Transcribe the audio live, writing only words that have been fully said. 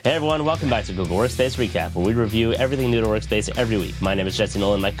Hey everyone, welcome back to Google Workspace Recap, where we review everything new to Workspace every week. My name is Jesse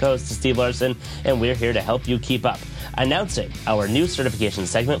Nolan, my co-host is Steve Larson, and we're here to help you keep up. Announcing our new certification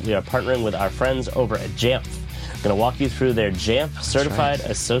segment, we are partnering with our friends over at Jamf. I'm going to walk you through their Jamf Certified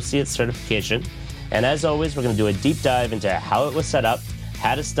Associate Certification, and as always, we're going to do a deep dive into how it was set up,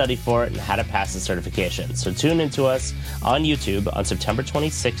 how to study for it, and how to pass the certification. So tune into us on YouTube on September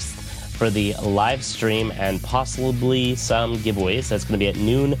 26th for the live stream and possibly some giveaways. That's going to be at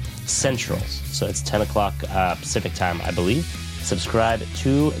noon Central. So it's 10 o'clock Pacific time, I believe. Subscribe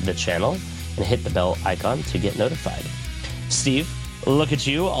to the channel and hit the bell icon to get notified. Steve, look at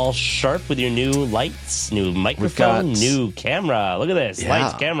you, all sharp with your new lights, new microphone, new camera. Look at this.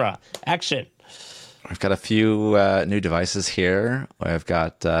 Lights, camera, action. We've got a few new devices here. I've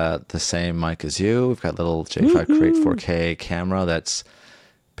got the same mic as you. We've got a little J5 Create 4K camera that's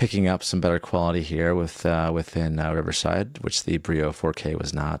picking up some better quality here within Riverside, which the Brio 4K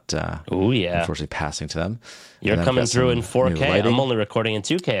was not unfortunately passing to them. You're coming through in 4K. I'm only recording in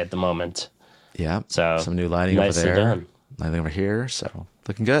 2K at the moment. Yeah, so some new lighting over there, lighting over here, so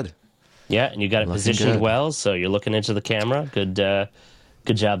looking good. Yeah, and you got it positioned well, so you're looking into the camera. Good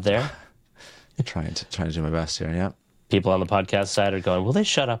job there. Trying to do my best here, yeah. People on the podcast side are going, will they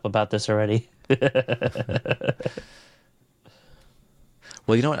shut up about this already?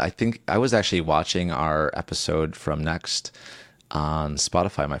 Well, you know what? I think I was actually watching our episode from Next on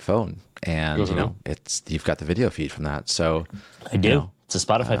Spotify on my phone, and you know, you've got the video feed from that. So I do. You know, it's a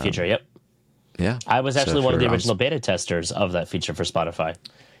Spotify feature. Yep. Yeah. I was actually one of the original beta testers of that feature for Spotify.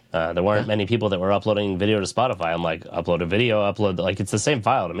 There weren't many people that were uploading video to Spotify. I'm like, upload a video, like it's the same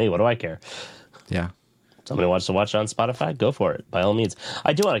file to me. What do I care? Yeah. Somebody wants to watch it on Spotify, go for it, by all means.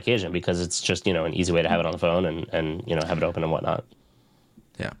 I do on occasion because it's just, you know, an easy way to have it on the phone and you know, have it open and whatnot.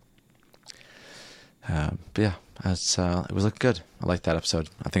 Yeah. But yeah, it was looking good. I liked that episode.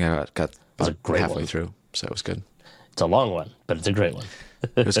 I think I got halfway through, so it was good. It's a long one, but it's a great one.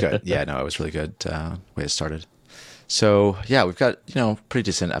 It was good. Yeah, no, it was really good way it started. So yeah, we've got, you know, pretty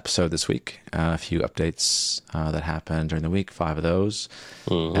decent episode this week. A few updates that happened during the week, 5 of those,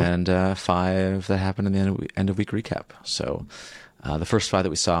 and 5 that happened in the end of week recap. So the first 5 that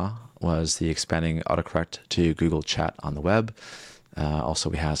we saw was the expanding autocorrect to Google Chat on the web. Also,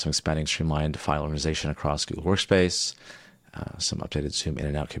 we have some expanding streamlined file organization across Google Workspace, some updated zoom in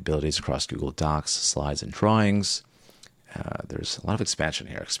and out capabilities across Google Docs, Slides, and Drawings. There's a lot of expansion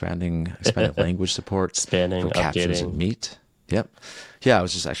here, expanding language support for captions and Meet. Yep. Yeah, I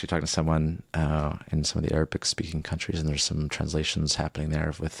was just actually talking to someone in some of the Arabic-speaking countries, and there's some translations happening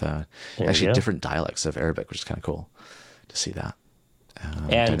there with actually different dialects of Arabic, which is kind of cool to see that.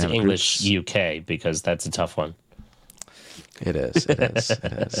 And English groups. UK, because that's a tough one. It is.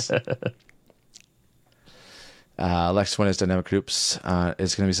 Next one is dynamic groups.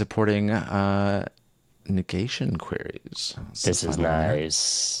 Is going to be supporting negation queries. This is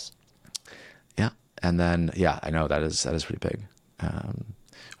nice. Yeah, and then I know that is pretty big.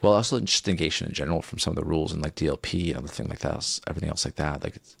 Well, also just negation in general from some of the rules and like DLP and everything like that. Everything else like that.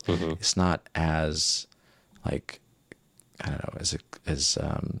 Like it's not as like I don't know as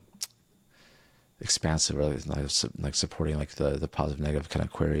expansive or like supporting like the positive negative kind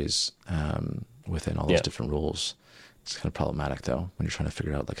of queries within all those different rules. It's kind of problematic though when you're trying to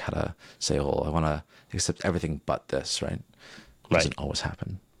figure out like how to say, oh, I want to accept everything but this, right? It doesn't always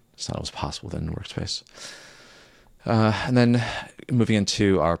happen. It's not always possible within Workspace. And then moving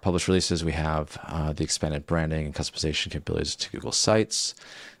into our published releases, we have the expanded branding and customization capabilities to Google Sites.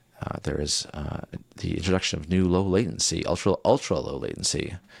 There is the introduction of new low latency, ultra low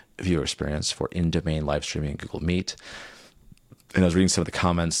latency viewer experience for in-domain live streaming in Google Meet. And I was reading some of the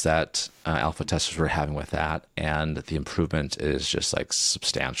comments that alpha testers were having with that, and the improvement is just like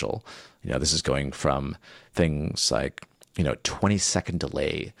substantial. You know, this is going from things like, 20-second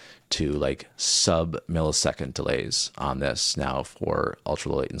delay to like sub-millisecond delays on this now for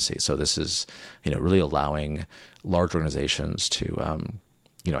ultra low latency. So this is, really allowing large organizations to,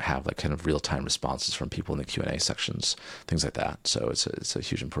 have like kind of real-time responses from people in the Q&A sections, things like that. So it's a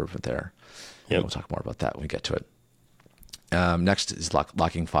huge improvement there. Yep. We'll talk more about that when we get to it. Next is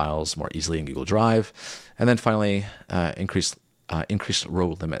locking files more easily in Google Drive. And then finally, increased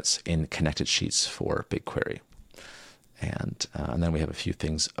row limits in connected sheets for BigQuery. And then we have a few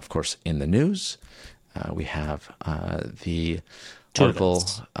things, of course, in the news. We have the article.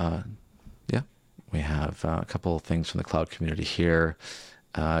 We have a couple of things from the cloud community here.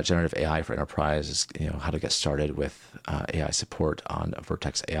 Generative AI for enterprise is, how to get started with AI support on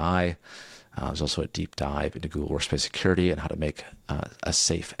Vertex AI. There's also a deep dive into Google Workspace security and how to make a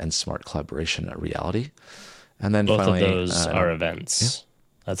safe and smart collaboration a reality. And then both finally, of those are events.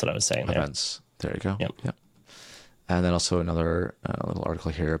 That's what I was saying there. Events. There you go. Yep. Yep. And then also another little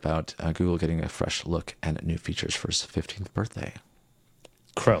article here about Google getting a fresh look and new features for his 15th birthday.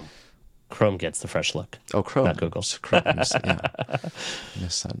 Chrome. Chrome gets the fresh look. Oh, Chrome. Not Google. Chrome. Yeah.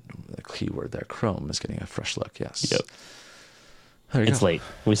 Missed the keyword there. Chrome is getting a fresh look. Yes. Yep. There you It's go. late.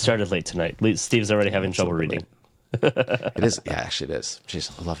 We started late tonight. Steve's already having trouble reading. It is. Yeah, actually it is.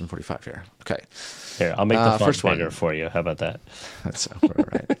 Jeez, 11:45 here. Okay. Here, I'll make the font first bigger one. for you. How about that? That's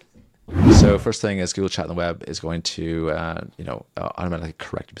right. So first thing is Google Chat on the web is going to automatically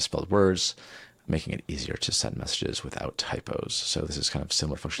correct misspelled words, making it easier to send messages without typos. So this is kind of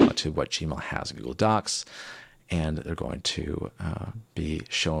similar functionality to what Gmail has in Google Docs, and they're going to be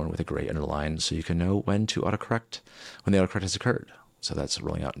shown with a gray underline so you can know when to autocorrect when the autocorrect has occurred. So that's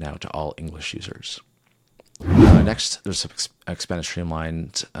rolling out now to all English users. Next, there's some expanded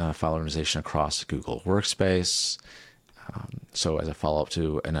streamlined file organization across Google Workspace. So as a follow-up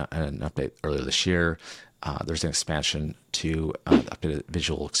to an update earlier this year, there's an expansion to the updated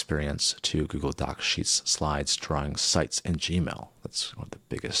visual experience to Google Docs, Sheets, Slides, Drawings, Sites, and Gmail. That's one of the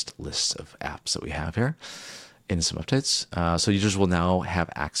biggest lists of apps that we have here in some updates. So users will now have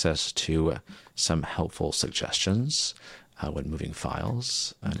access to some helpful suggestions when moving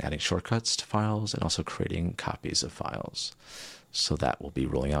files and adding shortcuts to files and also creating copies of files. So that will be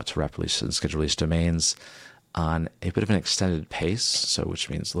rolling out to wrap release and schedule release domains on a bit of an extended pace, so which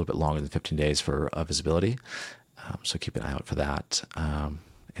means a little bit longer than 15 days for visibility. So keep an eye out for that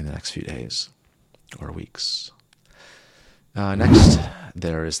in the next few days or weeks. Next,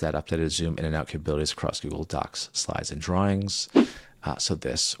 there is that updated zoom in and out capabilities across Google Docs, Slides, and Drawings. So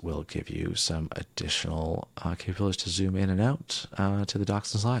this will give you some additional capabilities to zoom in and out to the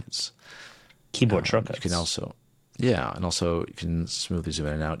docs and slides. Keyboard shortcuts. You can also, and also you can smoothly zoom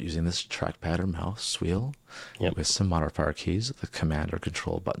in and out using this trackpad or mouse wheel with some modifier keys, the command or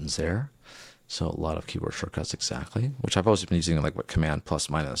control buttons there. So a lot of keyboard shortcuts exactly, which I've always been using like command plus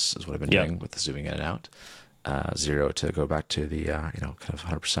minus is what I've been doing with the zooming in and out. 0 to go back to the kind of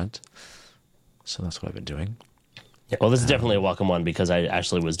 100%. So that's what I've been doing. Yeah, well, this is definitely a welcome one because I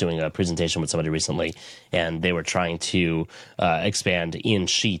actually was doing a presentation with somebody recently, and they were trying to expand in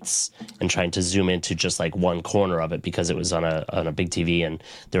Sheets and trying to zoom into just like one corner of it because it was on a big TV, and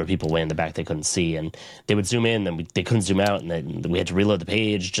there were people way in the back they couldn't see, and they would zoom in, then they couldn't zoom out, and then we had to reload the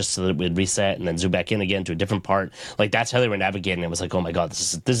page just so that it would reset, and then zoom back in again to a different part. Like that's how they were navigating. It was like, oh my god,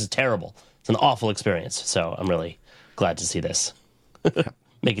 this is terrible. It's an awful experience. So I'm really glad to see this.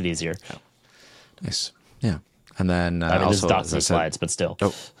 Make it easier. Yeah. Nice. Yeah. And then I mean, also, there's dots and slides, but still.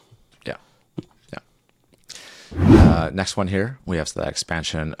 Oh, yeah. Next one here, we have the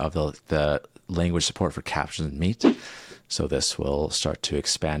expansion of the language support for captions and Meet. So this will start to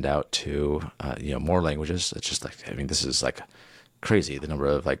expand out to more languages. It's just like, I mean, this is like crazy, the number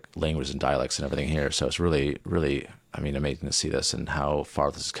of like languages and dialects and everything here. So it's really, really, I mean, amazing to see this and how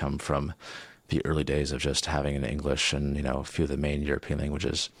far this has come from the early days of just having an English and, a few of the main European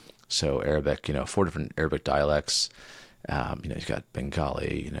languages. So Arabic, 4 different Arabic dialects. You've got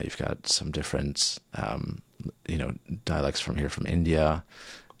Bengali. You've got some different, dialects from India.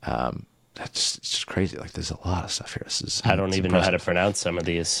 It's just crazy. Like there's a lot of stuff here. I don't even know how to pronounce some of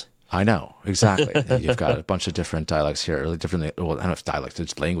these. I know exactly. You've got a bunch of different dialects here. Really different. Well, I don't know if dialects,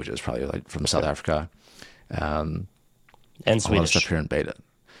 it's languages, probably like from South Africa, and Swedish. A lot of stuff here in beta.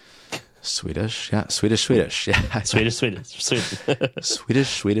 Swedish, yeah. Swedish, yeah. Swedish.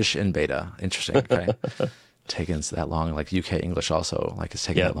 Swedish in beta. Interesting. Okay. Taking that long, like UK English also, like it's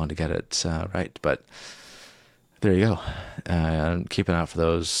taking that long to get it right. But there you go. Keep an eye out for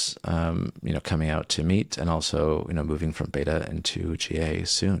those, coming out to Meet and also, moving from beta into GA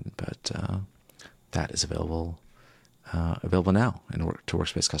soon. But that is available now to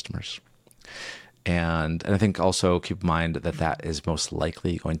Workspace customers. And I think also keep in mind that is most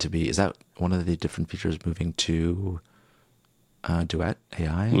likely going to be, is that one of the different features moving to Duet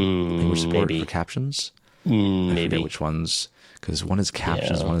AI language support for captions? I forget which ones, because one is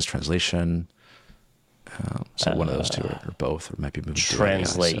captions, one is translation. So one of those two or both, or might be moving to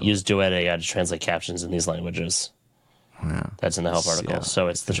translate. AI, so. Use Duet AI to translate captions in these languages. Yeah. That's in the help article. Yeah. So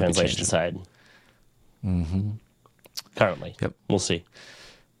it's the translation side. Mm-hmm. Currently. Yep. We'll see.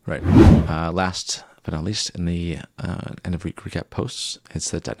 Right. Last but not least, in the end of week recap posts,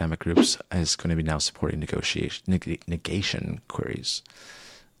 it's that dynamic groups is going to be now supporting negation queries.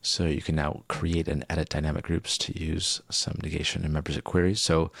 So you can now create and edit dynamic groups to use some negation and membership queries.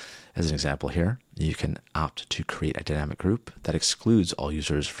 So as an example here, you can opt to create a dynamic group that excludes all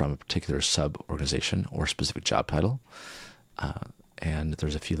users from a particular sub-organization or specific job title. And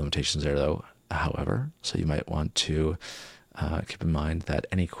there's a few limitations there, though, however. So you might want to keep in mind that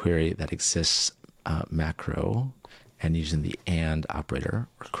any query that exists macro and using the AND operator,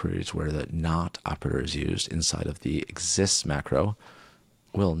 or queries where the not operator is used inside of the exists macro,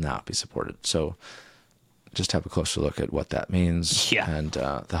 will not be supported. So just have a closer look at what that means, and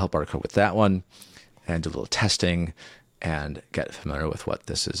the help article with that one, and do a little testing and get familiar with what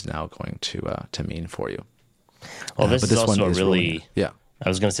this is now going to mean for you. Well, this is also a really, I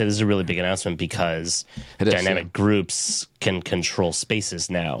was going to say this is a really big announcement because dynamic groups can control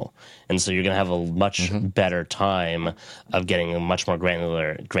spaces now. And so you're going to have a much better time of getting much more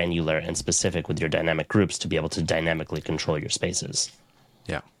granular and specific with your dynamic groups to be able to dynamically control your spaces.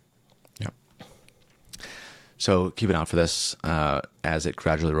 Yeah. So keep an eye out for this as it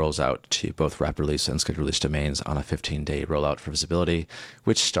gradually rolls out to both rapid release and scheduled release domains on a 15-day rollout for visibility,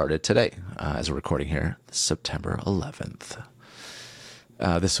 which started today as we're recording here, September 11th.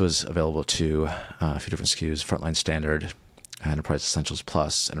 This was available to a few different SKUs: Frontline Standard, Enterprise Essentials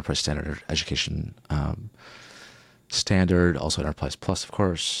Plus, Enterprise Standard, Education Standard, also Enterprise Plus, of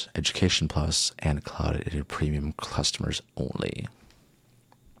course, Education Plus, and Cloud Edited Premium customers only.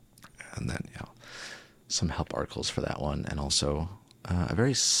 And then, some help articles for that one, and also a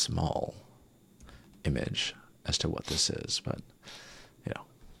very small image as to what this is, but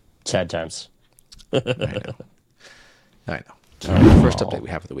sad times. I know. All right, first update we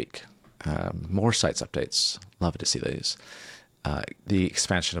have of the week. More sites updates. Love to see these. The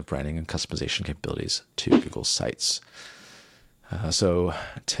expansion of branding and customization capabilities to Google Sites. So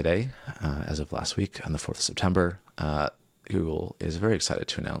today, as of last week, on the 4th of September, Google is very excited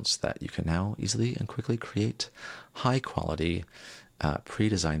to announce that you can now easily and quickly create high-quality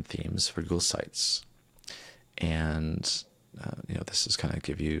pre-designed themes for Google Sites. And, this is kind of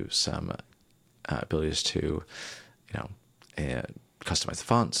give you some abilities to, customize the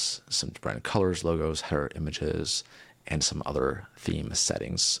fonts, some brand colors, logos, header images, and some other theme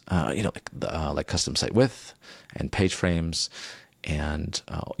settings, like custom site width and page frames. And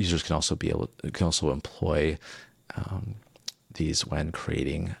users can also employ these when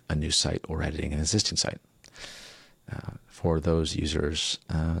creating a new site or editing an existing site. For those users,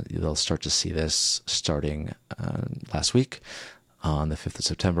 they'll start to see this starting last week on the 5th of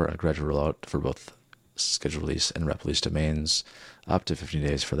September, a gradual rollout for both scheduled release and rep release domains, up to 15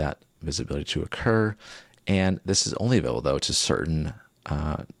 days for that visibility to occur. And this is only available, though, to certain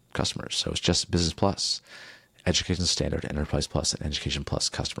customers. So it's just Business Plus, Education Standard, Enterprise Plus, and Education Plus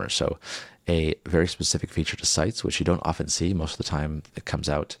customers. So a very specific feature to sites, which you don't often see. Most of the time it comes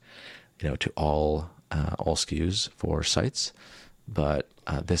out, to all SKUs for sites. But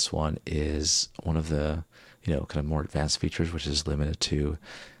this one is one of the, kind of more advanced features, which is limited to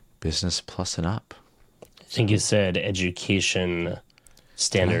Business Plus and up. I think you said Education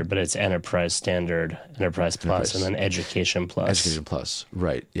Standard, but it's Enterprise Standard, Enterprise Plus, and then Education Plus. Education Plus,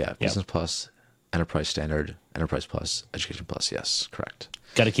 right. Yeah, Business Plus, Enterprise Standard, Enterprise Plus, Education Plus. Yes, correct.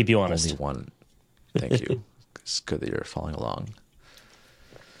 Got to keep you honest. Only one. Thank you. It's good that you're following along.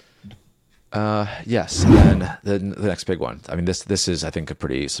 Yes, and then the next big one. I mean, this is, I think, a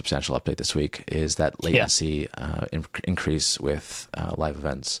pretty substantial update this week, is that latency increase with live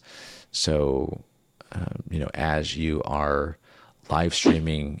events. So, as you are live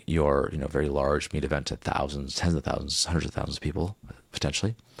streaming your, very large meet event to thousands, tens of thousands, hundreds of thousands of people,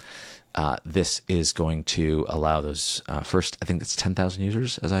 potentially, this is going to allow those first, I think it's 10,000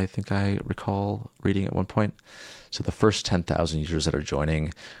 users, as I think I recall reading at one point. So the first 10,000 users that are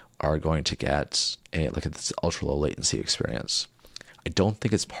joining are going to get a look at this ultra low latency experience. I don't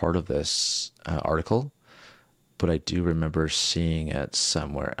think it's part of this article, but I do remember seeing it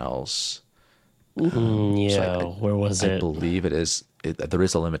somewhere else. Where was it? I believe it is. There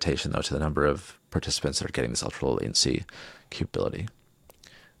is a limitation, though, to the number of participants that are getting this ultra low latency capability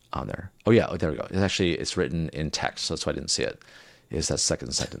on there. Oh, yeah. Oh, there we go. It's written in text, so that's why I didn't see it. Is that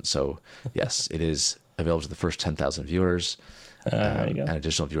second sentence. So, yes, it is available to the first 10,000 viewers. And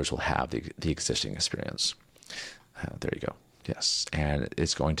additional viewers will have the existing experience. There you go. Yes. And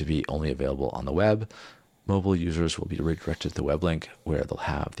it's going to be only available on the web. Mobile users will be redirected to the web link where they'll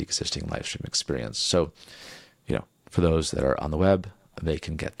have the existing live stream experience. So, for those that are on the web, they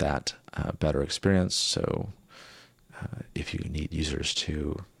can get that better experience. So if you need users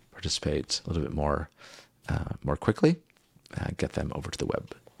to participate a little bit more quickly, get them over to the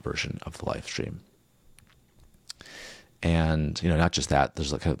web version of the live stream. And, not just that,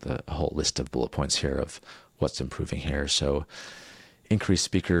 there's like a whole list of bullet points here of what's improving here. So increased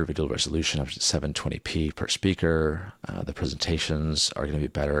speaker video resolution up to 720p per speaker. The presentations are going to be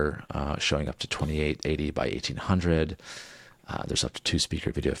better, showing up to 2880 by 1800. There's up to 2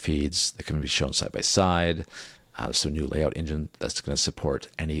 speaker video feeds that can be shown side by side. So a new layout engine that's going to support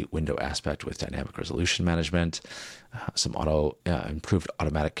any window aspect with dynamic resolution management. Some improved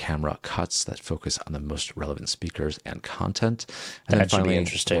automatic camera cuts that focus on the most relevant speakers and content. And that should be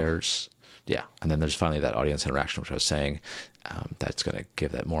interesting. And then there's finally that audience interaction, which I was saying, that's going to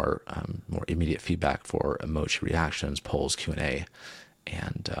give that more immediate feedback for emoji reactions, polls, Q&A,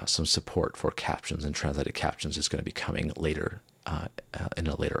 and some support for captions and translated captions is going to be coming later in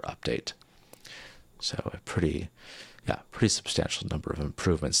a later update. So a pretty substantial number of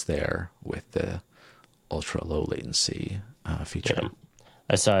improvements there with the ultra low latency feature. Yeah.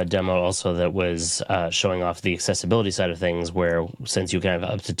 I saw a demo also that was showing off the accessibility side of things, where since you can have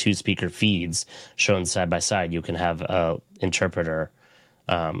up to 2 speaker feeds shown side by side, you can have an interpreter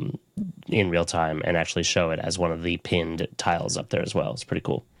in real time and actually show it as one of the pinned tiles up there as well. It's pretty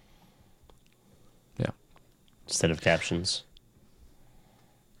cool. Yeah. Instead of captions.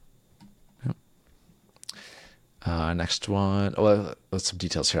 Next one. Well, let's some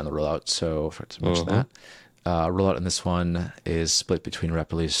details here on the rollout. So I forgot to mention that. Rollout in this one is split between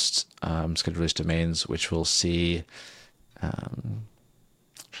rep released, scheduled release domains, which we'll see. I'm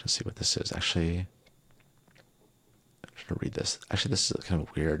trying to see what this is. Actually, I'm trying to read this. Actually, this is kind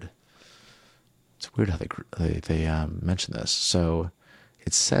of weird. It's weird how they mention this. So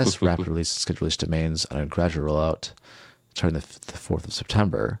it says rapid release and scheduled release domains on a gradual rollout starting the 4th of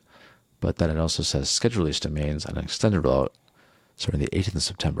September. But then it also says scheduled release domains on an extended rollout starting the 18th of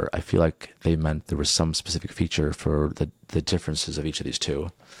September. I feel like they meant there was some specific feature for the differences of each of these two.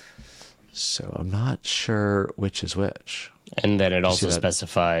 So I'm not sure which is which. And then it also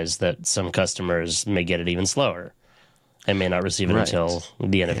specifies that some customers may get it even slower and may not receive it until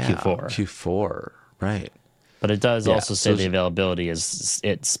the end of Q4. Q4, right. But it does also say the availability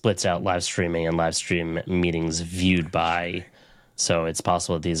it splits out live streaming and live stream meetings viewed by. So it's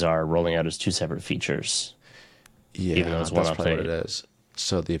possible that these are rolling out as 2 separate features. Yeah, even though it's one that's probably update. what it is.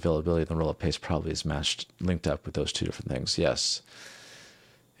 So the availability and the rollout pace probably is linked up with those 2 different things. Yes,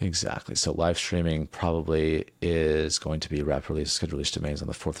 exactly. So live streaming probably is going to be rapid release, scheduled release domains on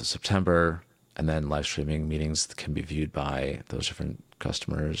the 4th of September. And then live streaming meetings can be viewed by those different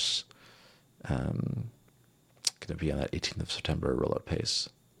customers. Going to be on that 18th of September rollout pace.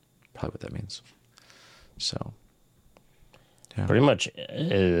 Probably what that means. So... yeah. Pretty much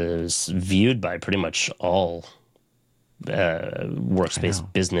is viewed by pretty much all workspace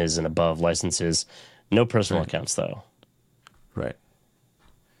business and above licenses. No personal accounts, though. Right.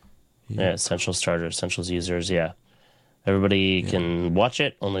 Yeah, Essentials starter, Essentials users, yeah. Everybody can watch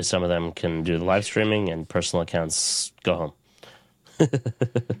it. Only some of them can do the live streaming, and personal accounts go home.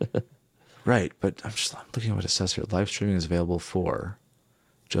 Right, but I'm looking at what it says here. Live streaming is available for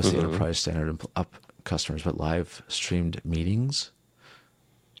just the enterprise standard up customers, but live streamed meetings?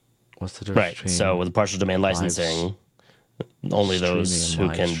 What's the difference? Right, so with the partial domain licensing, only those who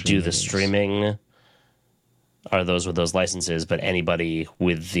can do the streaming are those with those licenses, but anybody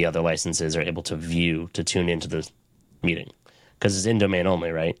with the other licenses are able to tune into the meeting. Because it's in domain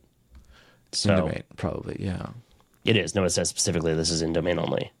only, right? So, in domain, probably, yeah. It is. No, it says specifically this is in domain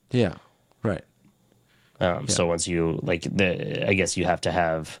only. Yeah, right. So once you, I guess you have to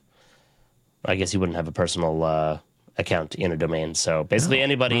have, I guess you wouldn't have a personal account in a domain. So basically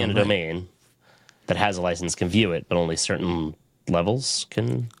anybody in a domain that has a license can view it, but only certain levels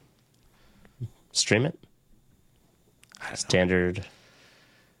can stream it. Standard,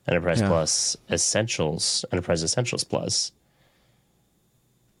 Enterprise Plus, Essentials, Enterprise Essentials Plus.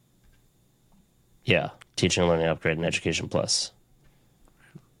 Yeah, Teaching, Learning, Upgrade, and Education Plus.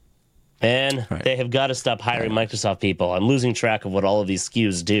 And they have got to stop hiring Microsoft people. I'm losing track of what all of these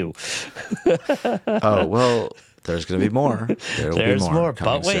SKUs do. Oh, well, there's going to be more. There's more,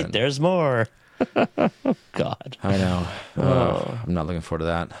 but wait, soon. There's more. God. I know. I'm not looking forward to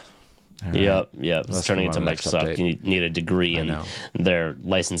that. Yep. It's turning into Microsoft. You need a degree in their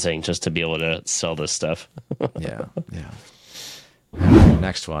licensing just to be able to sell this stuff. Yeah.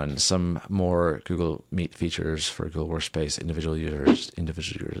 Next one, some more Google Meet features for Google Workspace individual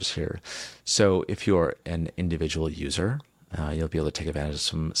users here. So if you're an individual user, you'll be able to take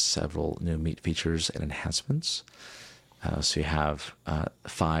advantage of several new Meet features and enhancements. So you have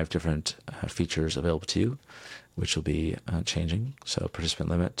 5 different features available to you, which will be changing. So participant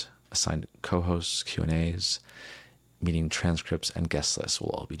limit, assigned co-hosts, Q&As, meeting transcripts, and guest lists will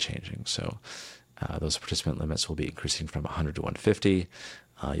all be changing. So those participant limits will be increasing from 100 to 150.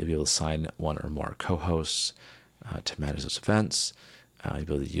 You'll be able to assign 1 or more co-hosts to manage those events. You'll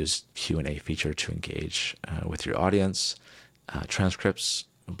be able to use Q&A feature to engage with your audience. Transcripts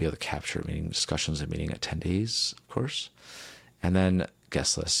will be able to capture meeting discussions and meeting attendees, of course. And then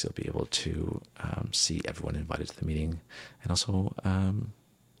guest list, you'll be able to see everyone invited to the meeting, and also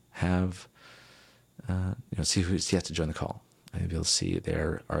have see who's yet to join the call. And you'll be able to see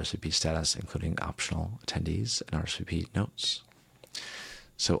their RSVP status, including optional attendees and RSVP notes.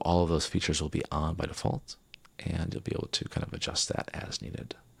 So all of those features will be on by default, and you'll be able to kind of adjust that as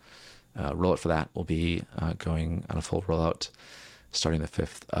needed. Rollout for that will be going on a full rollout starting the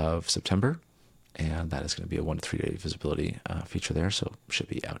 5th of September. And that is going to be a 1 to 3 day visibility feature there. So it should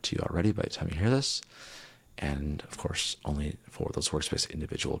be out to you already by the time you hear this. And of course, only for those Workspace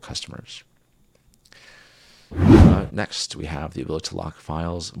individual customers. Next, we have the ability to lock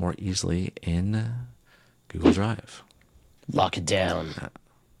files more easily in Google Drive. Lock it down.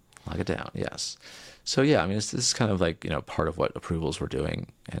 Lock it down, yes. So yeah, I mean, this is kind of like, part of what approvals we're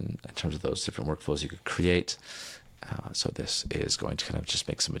doing, and in terms of those different workflows you could create. So this is going to kind of just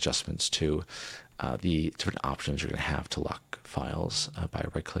make some adjustments to the different options you're going to have to lock files by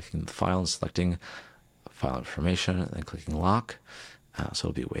right-clicking the file and selecting file information, and then clicking lock. So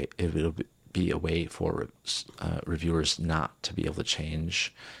it'll be a way for reviewers not to be able to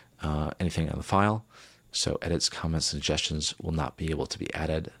change anything on the file. So edits, comments, suggestions will not be able to be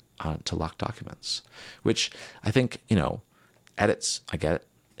added to locked documents, which I think, edits, I get,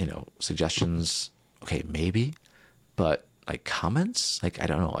 suggestions, okay, maybe. But like comments, I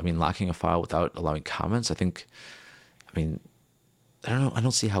don't know. I mean, locking a file without allowing comments, I don't know. I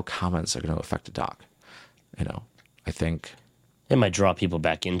don't see how comments are going to affect a doc. I think it might draw people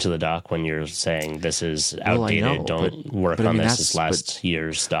back into the doc when you're saying this is outdated. Don't work on this. It's last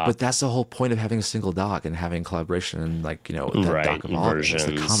year's doc. But that's the whole point of having a single doc and having collaboration and that doc evolving is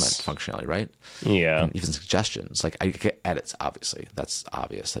the comment functionality, right? Yeah. And even suggestions. Like I get edits, obviously. That's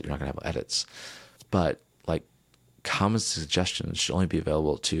obvious that you're not going to have edits. But comments and suggestions should only be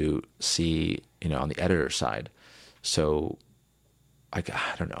available to see, on the editor side. So I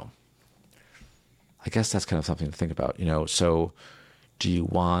don't know. I guess that's kind of something to think about, So do you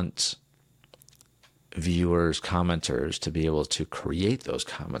want viewers, commenters to be able to create those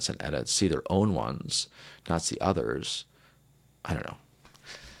comments and edits, see their own ones, not see others? I don't know.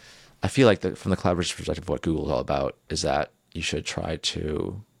 I feel like from the collaboration perspective, what Google's all about is that you should try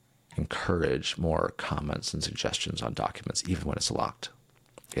to encourage more comments and suggestions on documents, even when it's locked,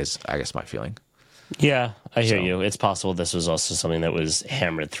 is, I guess, my feeling. Yeah, I hear you. It's possible this was also something that was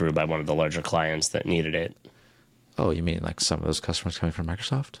hammered through by one of the larger clients that needed it. Oh, you mean like some of those customers coming from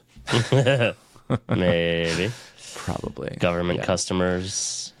Microsoft? Maybe. Probably. Government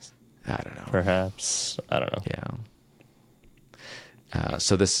customers. I don't know. Perhaps. I don't know. Yeah.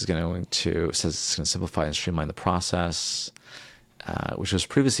 So this is going to simplify and streamline the process, which was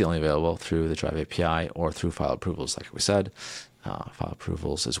previously only available through the Drive API or through file approvals, like we said. File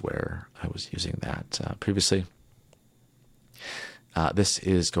approvals is where I was using that previously. This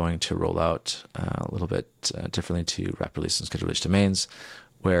is going to roll out a little bit differently to wrap release and schedule release domains,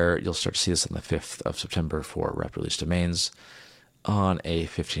 where you'll start to see this on the 5th of September for wrap release domains, on a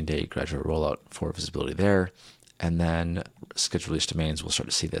 15-day gradual rollout for visibility there. And then schedule release domains, we'll start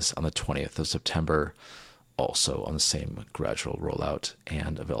to see this on the 20th of September, also on the same gradual rollout.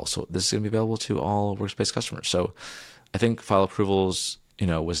 And also, this is going to be available to all Workspace customers. So I think file approvals,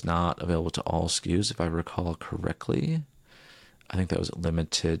 was not available to all SKUs, if I recall correctly. I think that was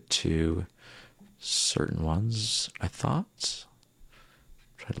limited to certain ones, I thought.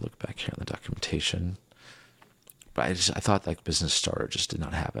 Try to look back here on the documentation. But I thought like Business Starter just did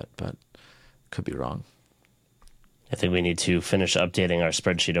not have it, but could be wrong. I think we need to finish updating our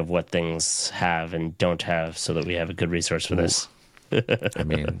spreadsheet of what things have and don't have so that we have a good resource for this. I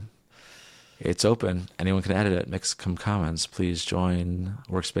mean, it's open. Anyone can edit it, make some comments. Please join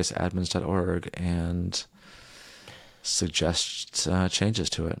workspaceadmins.org and suggest changes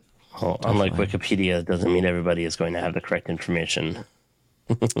to it. Well, unlike Wikipedia, it doesn't mean everybody is going to have the correct information.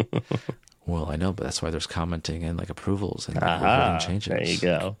 Well, I know, but that's why there's commenting and approvals and voting changes. There you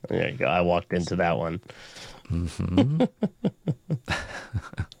go. There you go. I walked into that one. Mm-hmm.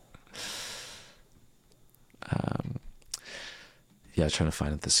 Yeah, trying to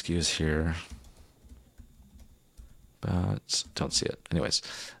find the SKUs here, but don't see it. Anyways,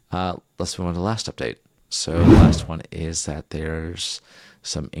 let's move on to the last update. So the last one is that there's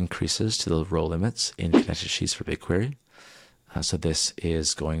some increases to the row limits in connected sheets for BigQuery. So this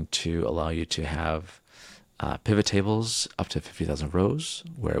is going to allow you to have pivot tables up to 50,000 rows,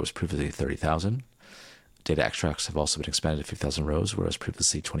 where it was previously 30,000. Data extracts have also been expanded to 50,000 rows, whereas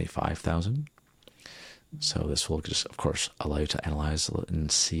previously 25,000. So this will just, of course, allow you to analyze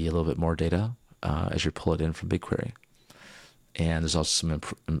and see a little bit more data as you pull it in from BigQuery. And there's also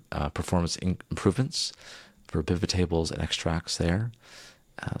some performance improvements for pivot tables and extracts there.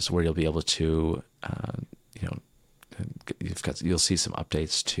 So where you'll be able to, you'll see some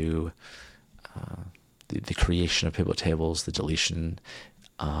updates to the creation of pivot tables, the deletion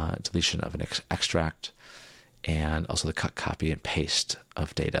of an extract, and also the cut, copy, and paste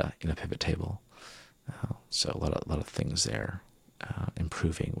of data in a pivot table. So a lot of things there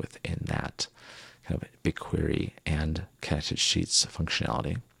improving within that kind of BigQuery and connected sheets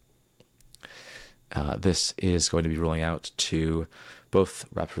functionality. This is going to be rolling out to both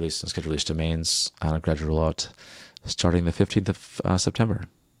rapid release and scheduled release domains on a gradual rollout starting the 15th of September.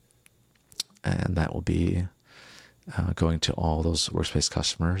 And that will be going to all those Workspace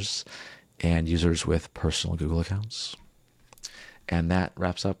customers and users with personal Google accounts. And that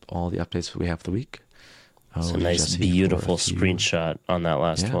wraps up all the updates that we have for the week. It's a nice, beautiful screenshot on that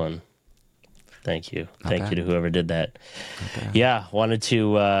last one. Thank you. Thank you to whoever did that. Yeah, wanted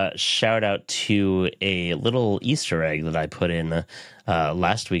to shout out to a little Easter egg that I put in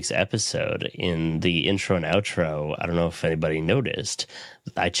last week's episode in the intro and outro. I don't know if anybody noticed.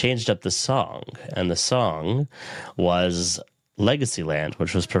 I changed up the song, and the song was Legacyland,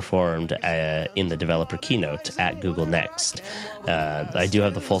 which was performed in the developer keynote at Google Next. I do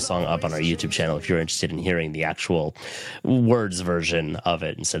have the full song up on our YouTube channel if you're interested in hearing the actual words version of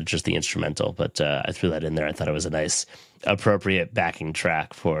it instead of just the instrumental. But I threw that in there. I thought it was a nice, appropriate backing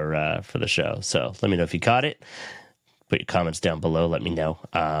track for the show. So let me know if you caught it. Put your comments down below. Let me know.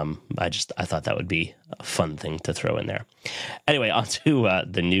 I thought that would be a fun thing to throw in there. Anyway, on to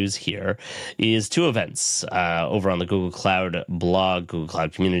the news here is two events over on the Google Cloud blog,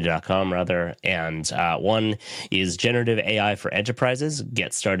 googlecloudcommunity.com rather. And one is Generative AI for Enterprises.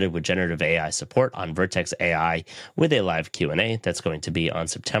 Get started with generative AI support on Vertex AI with a live Q&A. That's going to be on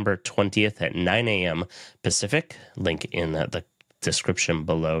September 20th at 9 a.m. Pacific. Link in the description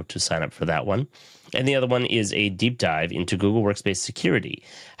below to sign up for that one. And the other one is a deep dive into Google Workspace security,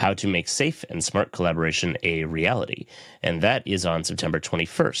 how to make safe and smart collaboration a reality. And that is on September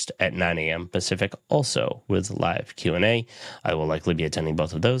 21st at 9 a.m. Pacific, also with live Q&A. I will likely be attending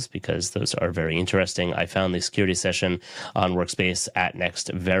both of those because those are very interesting. I found the security session on Workspace at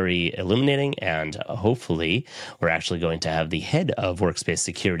Next very illuminating, and hopefully we're actually going to have the head of Workspace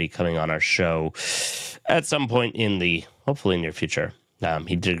security coming on our show at some point in the hopefully near future.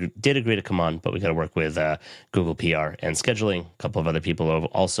 He did agree to come on, but we got to work with Google PR and scheduling. A couple of other people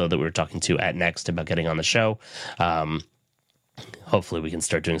also that we were talking to at Next about getting on the show. Hopefully we can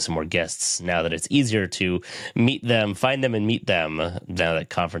start doing some more guests now that it's easier to meet them, find them and meet them now that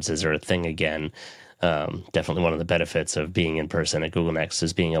conferences are a thing again. Definitely one of the benefits of being in person at Google Next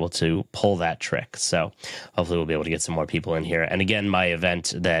is being able to pull that trick. So hopefully we'll be able to get some more people in here. And again, our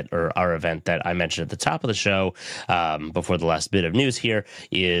event that I mentioned at the top of the show before the last bit of news here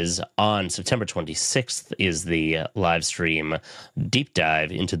is on September 26th is the live stream deep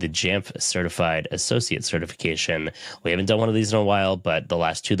dive into the Jamf Certified Associate certification. We haven't done one of these in a while, but the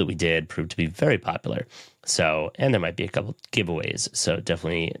last two that we did proved to be very popular. So, and there might be a couple giveaways, so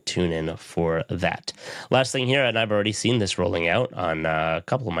definitely tune in for that. Last thing here, and I've already seen this rolling out on a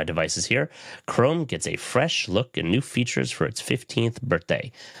couple of my devices here. Chrome gets a fresh look and new features for its 15th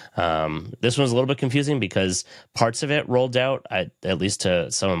birthday. This one's a little bit confusing because parts of it rolled out, at least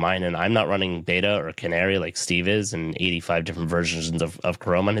to some of mine, and I'm not running beta or Canary like Steve is, and 85 different versions of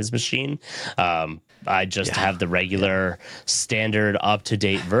Chrome on his machine. I just have the regular standard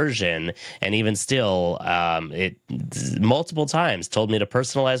up-to-date version, and even still, it multiple times told me to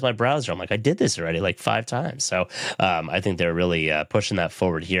personalize my browser. I'm like, I did this already like 5 times. So I think they're really pushing that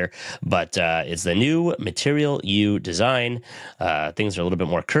forward here. But it's the new Material U design. Things are a little bit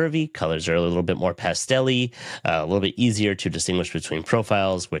more curvy. Colors are a little bit more pastel-y, a little bit easier to distinguish between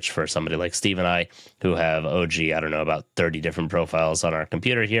profiles, which for somebody like Steve and I, who have about 30 different profiles on our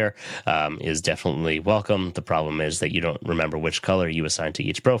computer here, is definitely welcome. The problem is that you don't remember which color you assign to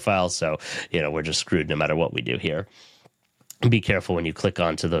each profile, so we're just screwed no matter what we do here. Be careful when you click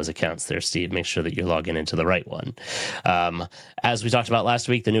onto those accounts there, Steve. Make sure that you're logging into the right one. As we talked about last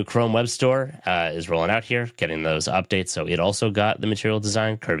week, the new Chrome Web Store is rolling out here, getting those updates. So it also got the material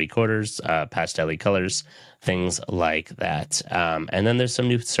design, curvy quarters, pastel-y colors, things like that. And then there's some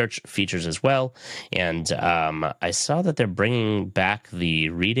new search features as well. And I saw that they're bringing back the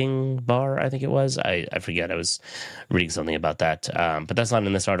reading bar, I think it was. I forget. I was reading something about that. But that's not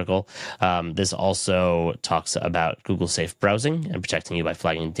in this article. This also talks about Google Safe Browsing and protecting you by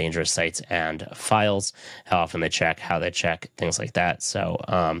flagging dangerous sites and files, how often they check, how they check, things like that. So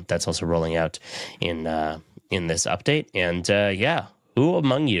that's also rolling out in this update. And who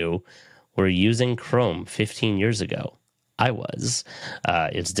among you were using Chrome 15 years ago? I was.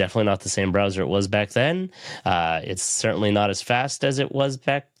 It's definitely not the same browser it was back then. It's certainly not as fast as it was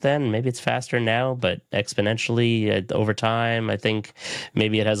back then. Maybe it's faster now, but exponentially over time. I think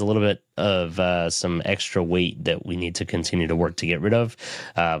maybe it has a little bit of some extra weight that we need to continue to work to get rid of.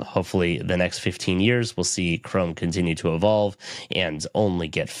 Hopefully the next 15 years we'll see Chrome continue to evolve and only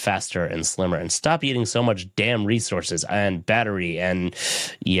get faster and slimmer and stop eating so much damn resources and battery. And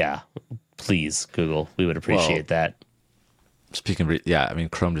yeah, please, Google, we would appreciate that. Speaking of, I mean,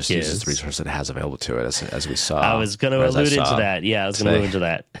 Chrome just uses the resource it has available to it, as we saw. I was going to allude into that. Yeah, I was going to allude into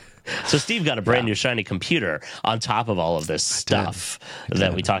that. So Steve got a brand new shiny computer on top of all of this stuff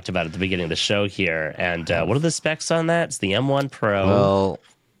that we talked about at the beginning of the show here. And what are the specs on that? It's the M1 Pro. Well,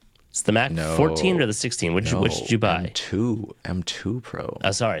 it's the Mac 14 or the 16? Which did you buy? M2 Pro.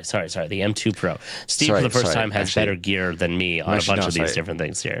 Sorry. The M2 Pro. Steve, for the first time, has better gear than me on a bunch of these different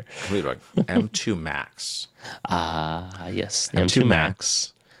things here. M2 Max. Yes. M2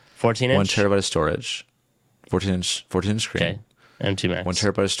 Max. 14-inch? 1 terabyte of storage. 14-inch screen. Okay. M2 Max. 1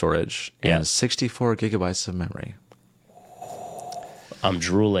 terabyte of storage. And 64 gigabytes of memory. I'm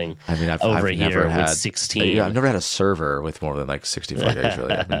drooling I've here never had, with 16. I've never had a server with more than like 64 gigs,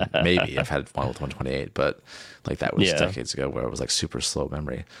 really. I mean, maybe I've had one with 128, but like that was decades ago where it was like super slow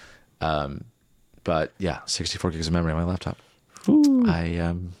memory. But yeah, 64 gigs of memory on my laptop. Ooh.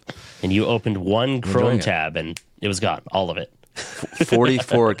 And you opened one Chrome tab and it was gone, all of it.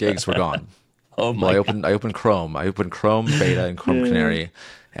 44 gigs were gone. Oh my God. I opened Chrome. I opened Chrome Beta and Chrome Canary,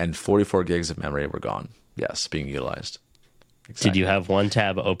 and 44 gigs of memory were gone. Yes, being utilized. Exactly. Did you have one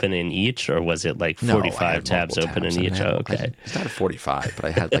tab open in each, or was it like 45 tabs open in each? Oh, okay. It's not a 45, but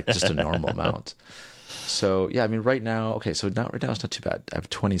I had like just a normal amount. So yeah, I mean, right now it's not too bad. I have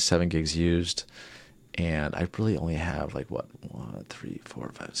 27 gigs used, and I really only have like 1, 3,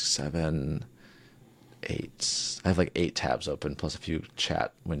 4, 5, 6, 7, 8. I have like 8 tabs open plus a few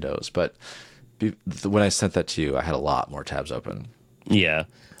chat windows. But when I sent that to you, I had a lot more tabs open. Yeah,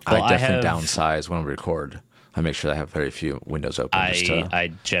 well, I definitely downsize when we record. I make sure I have very few windows open.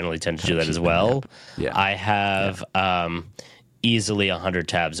 I generally tend to do that as well. Yeah. I have easily 100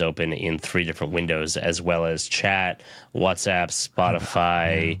 tabs open in 3 different windows, as well as chat, WhatsApp,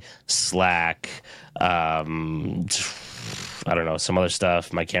 Spotify, Slack, I don't know, some other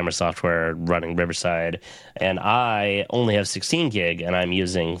stuff, my camera software running Riverside, and I only have 16 gig, and I'm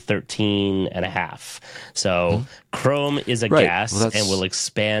using 13 and a half. So Chrome is a gas and will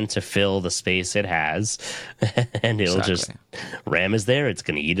expand to fill the space it has, and it'll just, RAM is there, it's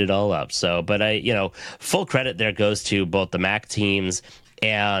going to eat it all up. So, but full credit there goes to both the Mac teams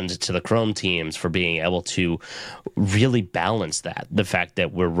and to the Chrome teams for being able to really balance that. The fact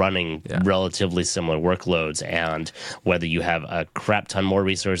that we're running relatively similar workloads, and whether you have a crap ton more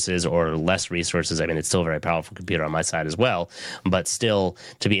resources or less resources, I mean, it's still a very powerful computer on my side as well, but still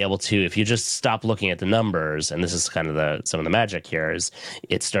to be able to, if you just stop looking at the numbers, and this is kind of some of the magic here, is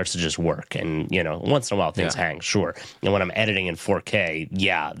it starts to just work. And, once in a while things hang, sure. And when I'm editing in 4K,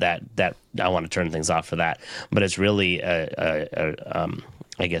 that I want to turn things off for that. But it's really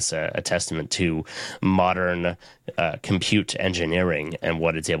I guess a testament to modern compute engineering and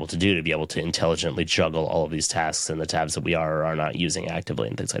what it's able to do to be able to intelligently juggle all of these tasks in the tabs that we are or are not using actively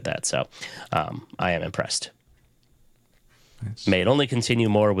and things like that. So I am impressed. Nice. May it only continue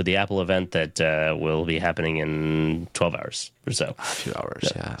more with the Apple event that will be happening in 12 hours or so. A few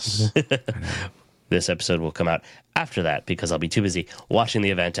hours, yes. This episode will come out after that because I'll be too busy watching the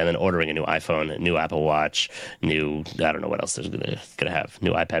event and then ordering a new iPhone, a new Apple Watch, I don't know what else there's gonna have,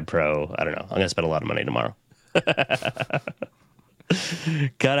 new iPad Pro. I don't know. I'm gonna spend a lot of money tomorrow.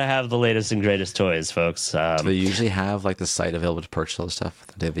 Gotta have the latest and greatest toys, folks. Do they usually have like the site available to purchase all the stuff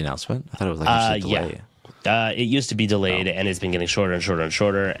the day of the announcement? I thought it was like usually a delay. Yeah. It used to be delayed, and it's been getting shorter and shorter and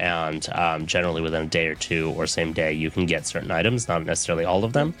shorter, and generally within a day or two or same day, you can get certain items, not necessarily all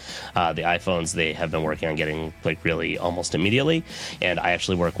of them. The iPhones, they have been working on getting like really almost immediately, and I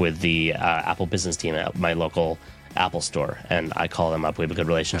actually work with the Apple business team at my local Apple store, and I call them up. We have a good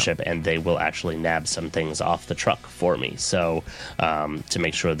relationship, and they will actually nab some things off the truck for me. So to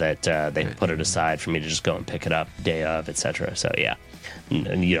make sure that they put it aside for me to just go and pick it up day of, etc. So yeah.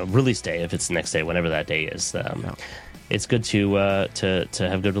 Release day, if it's the next day, whenever that day is. It's good to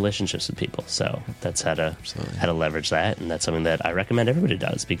have good relationships with people. So that's how to leverage that, and that's something that I recommend everybody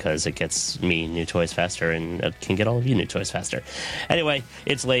does because it gets me new toys faster and it can get all of you new toys faster. Anyway,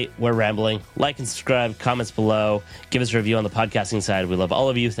 it's late. We're rambling. Like and subscribe. Comments below. Give us a review on the podcasting side. We love all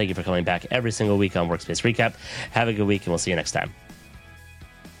of you. Thank you for coming back every single week on Workspace Recap. Have a good week, and we'll see you next time.